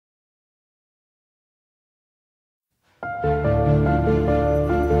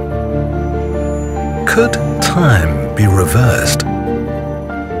Could time be reversed?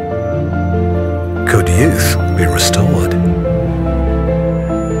 Could youth be restored?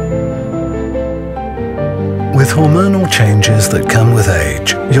 With hormonal changes that come with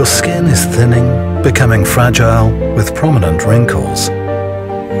age, your skin is thinning, becoming fragile, with prominent wrinkles.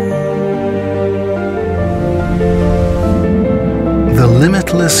 The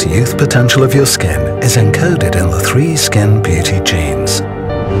limitless youth potential of your skin is encoded in the 3 skin beauty genes.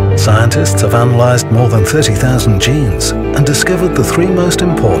 Scientists have analyzed more than 30,000 genes and discovered the 3 most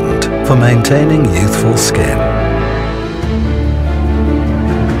important for maintaining youthful skin.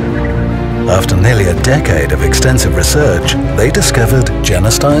 After nearly a decade of extensive research, they discovered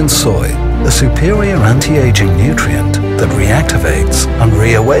GenisteinaSOIA, a superior anti-aging nutrient that reactivates and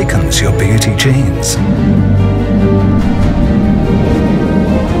reawakens your beauty genes.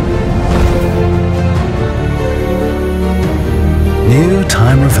 New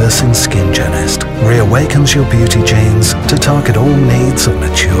Time Reversing SkinGenist reawakens your beauty genes to target all needs of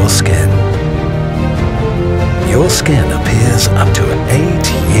mature skin. Your skin appears up to 8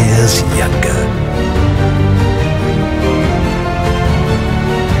 years younger.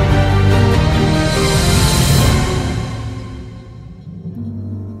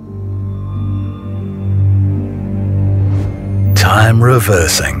 Time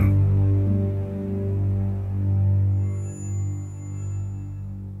Reversing.